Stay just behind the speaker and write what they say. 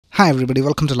Hi everybody,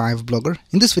 welcome to Live Blogger.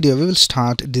 In this video we will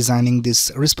start designing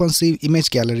this responsive image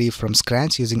gallery from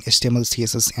scratch using HTML,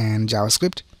 CSS and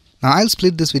JavaScript. Now I'll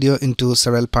split this video into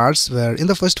several parts where in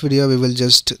the first video we will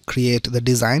just create the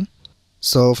design.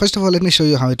 So first of all, let me show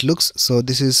you how it looks. So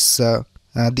this is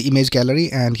the image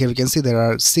gallery, and here we can see there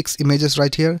are 6 images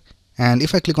right here, and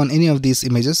if I click on any of these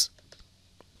images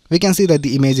we can see that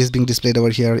the image is being displayed over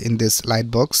here in this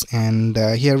light box, and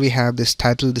here we have this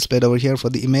title displayed over here for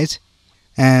the image.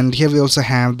 And here we also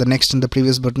have the next and the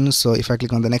previous button. So if I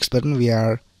click on the next button, we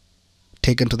are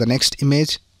taken to the next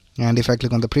image, and if I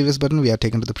click on the previous button, we are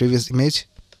taken to the previous image.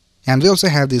 And we also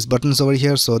have these buttons over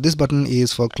here. So this button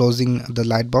is for closing the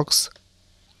light box,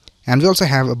 and we also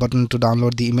have a button to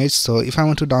download the image. So if I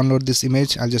want to download this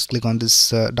image, I'll just click on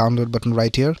this download button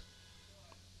right here,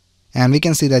 and we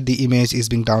can see that the image is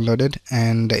being downloaded.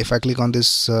 And if I click on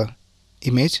this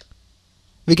image,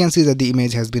 we can see that the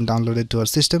image has been downloaded to our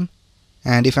system.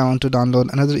 And if I want to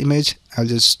download another image, I'll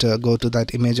just go to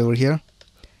that image over here.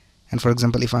 And for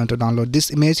example, if I want to download this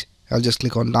image, I'll just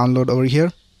click on download over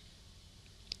here.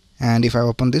 And if I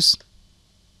open this,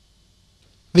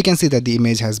 we can see that the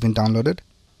image has been downloaded.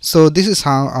 So this is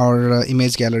how our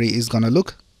image gallery is gonna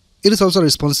look. It is also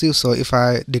responsive. So if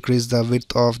I decrease the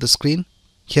width of the screen,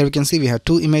 here we can see we have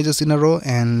 2 images in a row,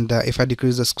 and if I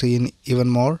decrease the screen even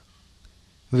more,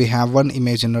 we have 1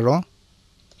 image in a row.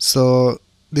 So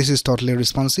this is totally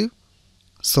responsive.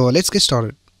 So let's get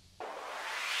started.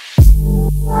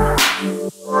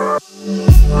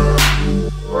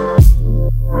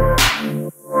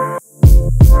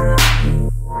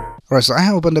 Alright, so I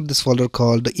have opened up this folder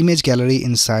called image gallery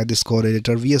inside this code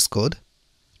editor VS Code.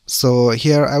 So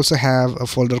here I also have a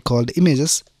folder called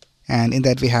images, and in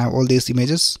that we have all these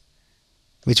images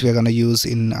which we are going to use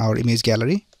in our image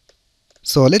gallery.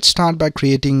 So let's start by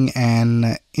creating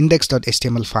an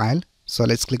index.html file. So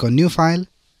let's click on new file,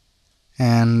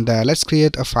 and let's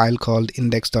create a file called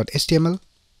index.html,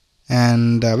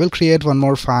 and we'll create one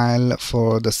more file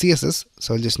for the CSS.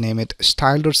 So I'll just name it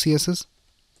style.css,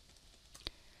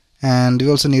 and we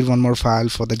also need one more file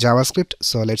for the JavaScript.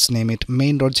 So let's name it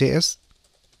main.js.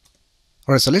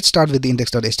 Alright, so let's start with the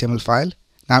index.html file.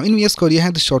 Now in VS Code you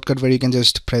have the shortcut where you can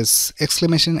just press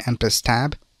exclamation and press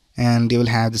tab, and you will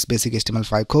have this basic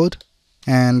HTML5 code.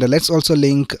 And let's also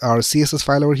link our CSS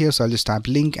file over here. So I'll just type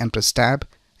link and press tab,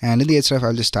 and in the href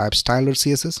I'll just type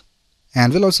style.css,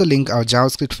 and we'll also link our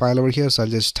JavaScript file over here. So I'll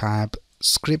just type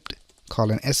script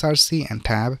 :src and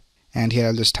tab, and here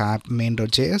I'll just type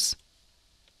main.js.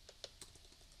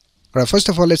 Alright, first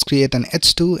of all let's create an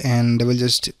h2, and we'll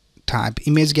just type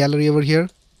image gallery over here.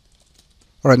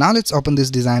 Alright, now let's open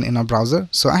this design in our browser.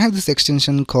 So I have this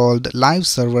extension called live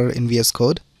server in VS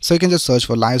Code. So you can just search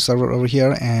for live server over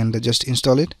here and just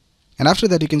install it. And after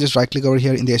that you can just right click over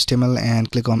here in the HTML and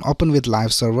click on open with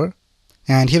live server.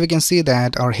 And here we can see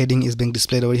that our heading is being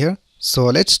displayed over here. So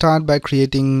let's start by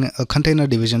creating a container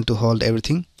division to hold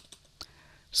everything.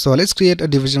 So let's create a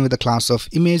division with the class of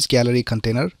image gallery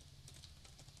container.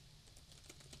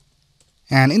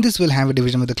 And in this we'll have a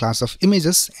division with the class of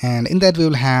images, and in that we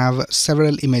will have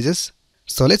several images.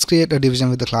 So let's create a division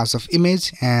with the class of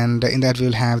image, and in that we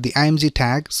will have the img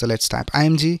tag. So let's type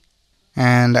img,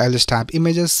 and I'll just type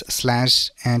images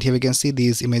 / and here we can see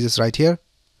these images right here.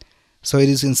 So it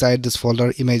is inside this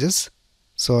folder images.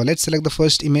 So let's select the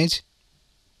first image,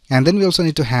 and then we also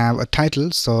need to have a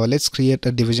title. So let's create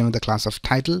a division with the class of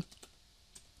title,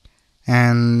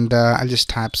 and I'll just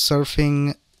type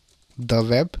surfing the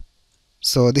web.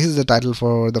 So this is the title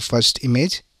for the first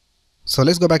image. So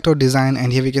let's go back to our design,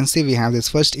 and here we can see we have this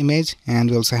first image, and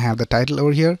we also have the title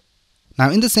over here. Now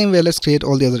in the same way let's create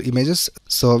all the other images.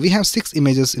 So we have 6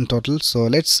 images in total. So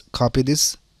let's copy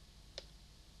this,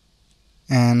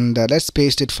 and let's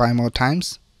paste it 5 more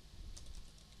times,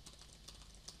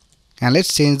 and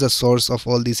let's change the source of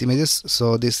all these images.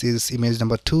 So this is image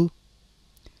number 2,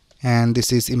 and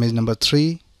this is image number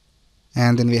 3,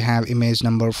 and then we have image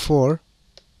number 4,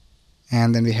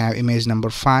 and then we have image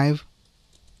number 5,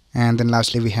 and then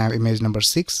lastly we have image number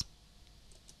 6.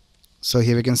 So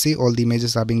here we can see all the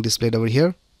images are being displayed over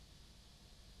here.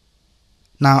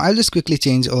 Now I'll just quickly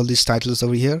change all these titles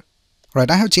over here. Right,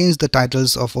 I have changed the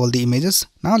titles of all the images.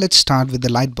 Now let's start with the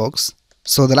lightbox.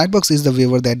 So the lightbox is the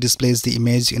viewer that displays the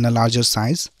image in a larger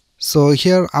size. So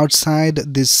here outside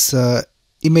this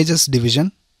images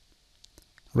division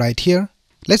right here,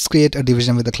 let's create a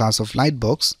division with the class of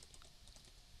lightbox.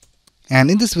 And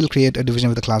in this we'll create a division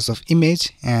with the class of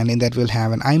image, and in that we'll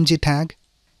have an img tag,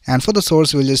 and for the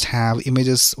source we'll just have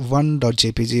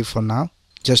images1.jpg for now,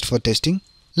 just for testing.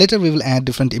 Later we will add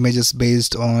different images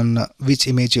based on which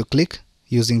image you click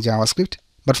using JavaScript.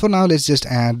 But for now, let's just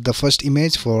add the first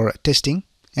image for testing.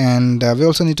 And we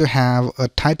also need to have a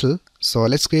title. So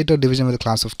let's create a division with a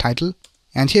class of title.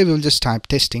 And here we will just type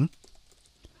testing.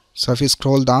 So if you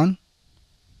scroll down,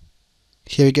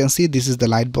 here you can see this is the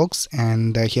light box,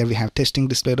 and here we have testing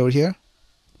displayed over here.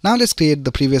 Now let's create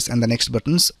the previous and the next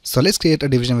buttons. So let's create a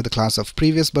division with the class of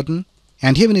previous button.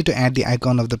 And here we need to add the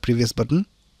icon of the previous button.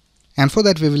 And for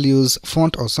that we will use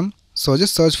Font Awesome. So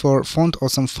just search for Font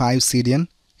Awesome 5 CDN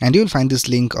and you will find this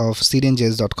link of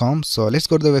cdnjs.com. So let's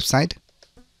go to the website.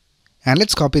 And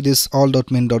let's copy this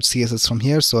all.min.css from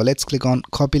here. So let's click on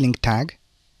copy link tag.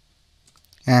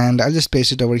 And I'll just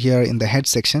paste it over here in the head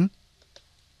section.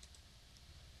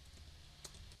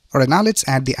 Alright, now let's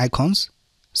add the icons.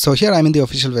 So here I'm in the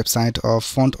official website of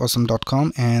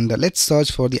fontawesome.com, and let's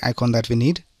search for the icon that we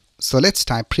need. So let's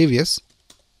type previous.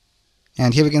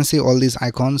 And here we can see all these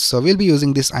icons. So we'll be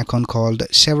using this icon called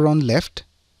chevron left.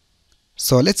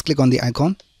 So let's click on the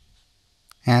icon.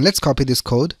 And let's copy this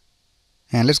code.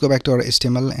 And let's go back to our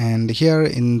HTML, and here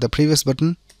in the previous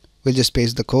button, we'll just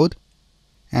paste the code.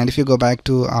 And if you go back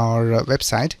to our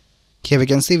website, here we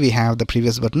can see we have the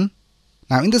previous button.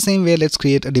 Now in the same way, let's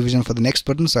create a division for the next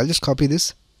button. So I'll just copy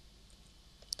this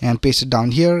and paste it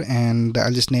down here, and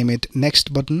I'll just name it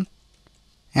next button.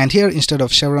 And here instead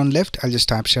of chevron left, I'll just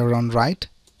type chevron right.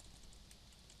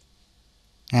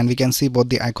 And we can see both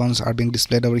the icons are being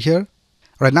displayed over here.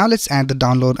 Right now let's add the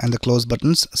download and the close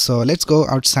buttons. So let's go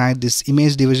outside this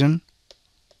image division,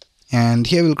 and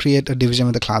here we'll create a division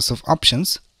with the class of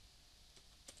options.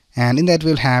 And in that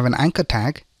we'll have an anchor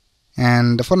tag,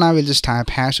 and for now we'll just type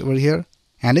hash over here.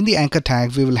 And in the anchor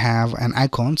tag we will have an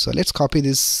icon. So let's copy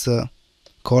this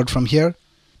code from here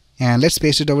and let's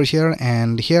paste it over here,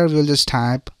 and here we'll just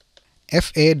type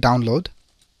FA download.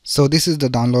 So this is the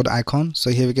download icon.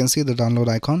 So here we can see the download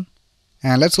icon.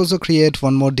 And let's also create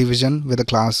one more division with a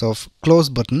class of close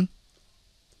button.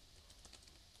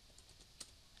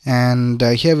 And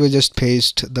here we'll just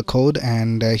paste the code,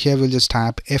 and here we'll just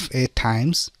type FA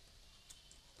times.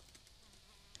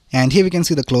 And here we can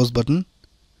see the close button.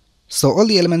 So all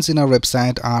the elements in our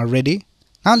website are ready.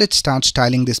 Now let's start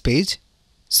styling this page.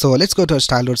 So let's go to our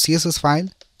style.css file,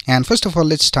 and first of all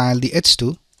let's style the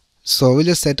h2. So we'll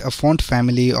just set a font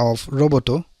family of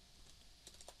Roboto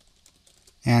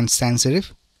and sans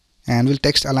serif, and we'll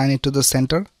text align it to the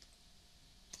center,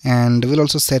 and we'll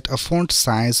also set a font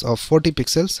size of 40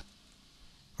 pixels.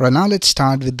 Right now let's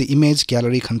start with the image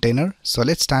gallery container. So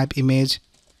let's type image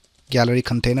gallery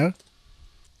container,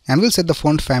 and we'll set the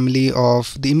font family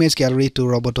of the image gallery to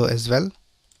Roboto as well.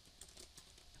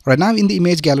 Right now in the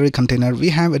image gallery container we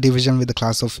have a division with the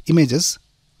class of images.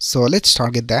 So let's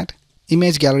target that,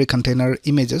 image gallery container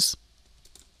images,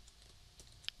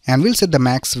 and we'll set the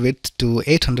max width to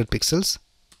 800 pixels,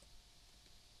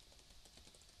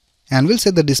 and we'll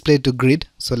set the display to grid.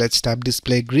 So let's type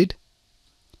display grid,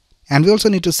 and we also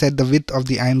need to set the width of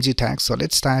the img tag. So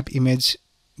let's type image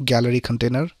gallery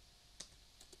container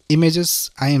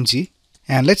images img,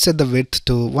 and let's set the width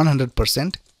to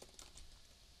 100%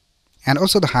 and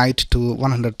also the height to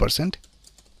 100%,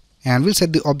 and we'll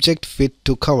set the object fit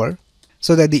to cover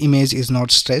so that the image is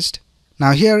not stretched.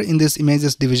 Now here in this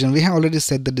images division we have already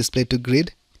set the display to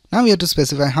grid. Now we have to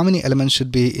specify how many elements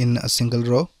should be in a single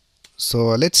row. So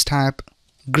let's type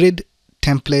grid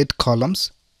template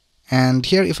columns, and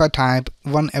here if I type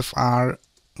 1fr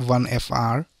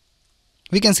 1fr,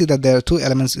 we can see that there are 2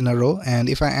 elements in a row, and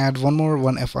if I add one more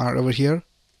 1fr over here,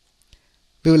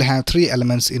 we will have 3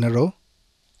 elements in a row.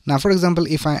 Now for example,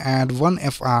 if I add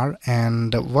 1fr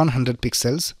and 100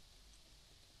 pixels,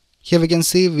 here we can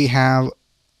see we have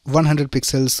 100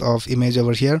 pixels of image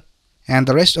over here, and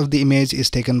the rest of the image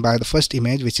is taken by the first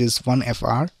image, which is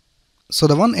 1fr. So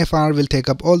the 1fr will take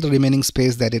up all the remaining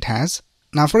space that it has.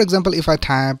 Now for example, if I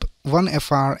type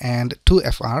 1fr and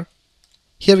 2fr,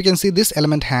 here we can see this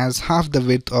element has half the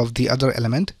width of the other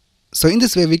element. So in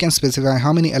this way we can specify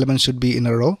how many elements should be in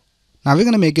a row. Now we're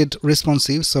going to make it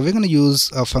responsive, so we're going to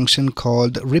use a function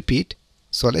called repeat.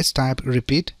 So let's type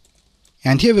repeat,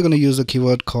 and here we're going to use a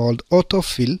keyword called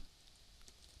autofill,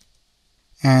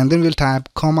 and then we'll type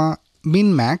comma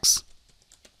min max,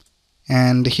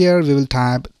 and here we will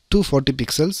type 240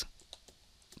 pixels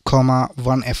comma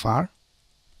 1fr.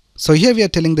 So here we are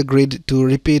telling the grid to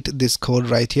repeat this code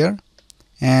right here,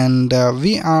 and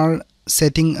we are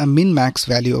setting a min max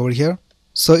value over here.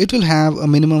 So it will have a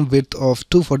minimum width of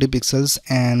 240 pixels,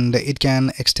 and it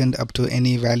can extend up to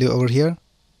any value over here.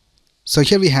 So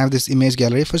here we have this image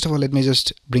gallery. First of all, let me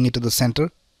just bring it to the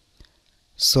center.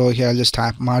 So here I'll just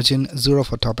type margin 0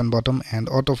 for top and bottom and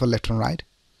auto for left and right.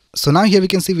 So now here we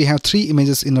can see we have 3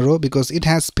 images in a row because it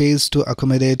has space to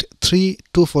accommodate 3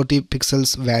 240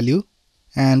 pixels value.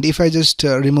 And if I just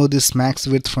remove this max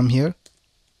width from here,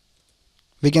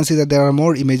 we can see that there are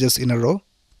more images in a row.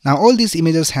 Now all these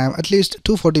images have at least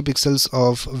 240 pixels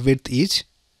of width each.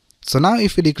 So now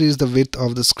if we decrease the width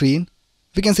of the screen,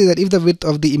 we can see that if the width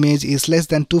of the image is less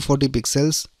than 240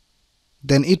 pixels,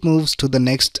 then it moves to the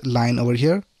next line over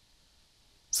here.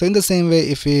 So in the same way,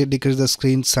 if we decrease the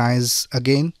screen size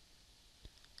again,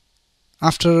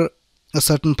 after a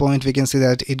certain point we can see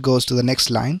that it goes to the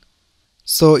next line.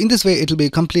 So in this way it will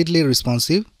be completely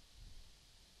responsive.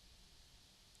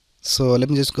 So let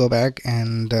me just go back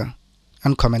and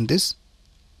uncomment this,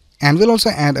 and we'll also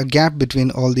add a gap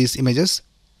between all these images.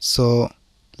 So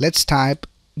let's type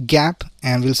gap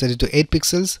and we'll set it to 8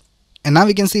 pixels, and now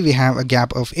we can see we have a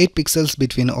gap of 8 pixels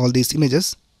between all these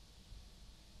images.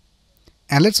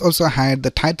 And let's also hide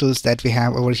the titles that we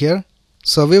have over here.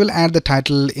 So we will add the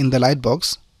title in the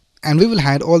lightbox, and we will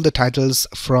hide all the titles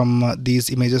from these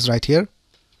images right here.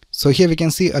 So here we can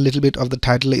see a little bit of the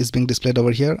title is being displayed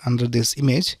over here under this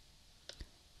image.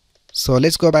 So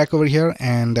let's go back over here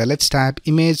and let's type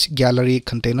image gallery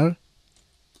container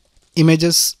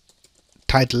images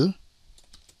title,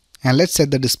 and let's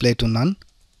set the display to none.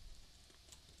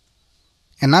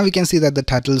 And now we can see that the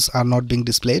titles are not being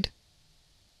displayed.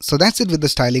 So that's it with the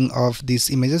styling of these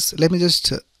images. Let me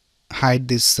just hide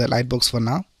this lightbox for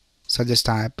now. So just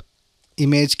type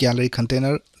image gallery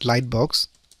container lightbox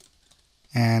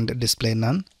and display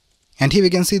none. And here we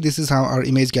can see this is how our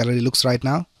image gallery looks right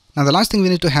now. Now the last thing we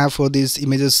need to have for these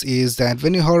images is that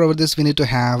when you hover over this, we need to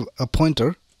have a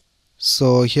pointer.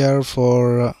 So here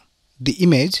for the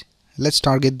image, let's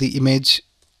target the image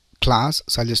class.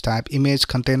 So I'll just type image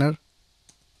container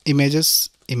images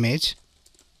image,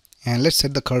 and let's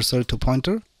set the cursor to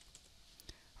pointer.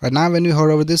 Right now when we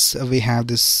hover over this, we have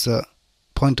this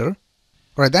pointer.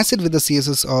 Alright, that's it with the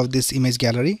CSS of this image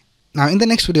gallery. Now in the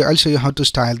next video I'll show you how to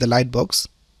style the lightbox.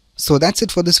 So that's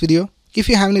it for this video. If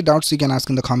you have any doubts you can ask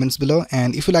in the comments below,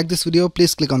 and if you like this video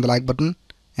please click on the like button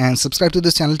and subscribe to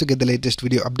this channel to get the latest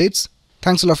video updates.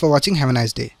 Thanks a lot for watching. Have a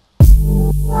nice day.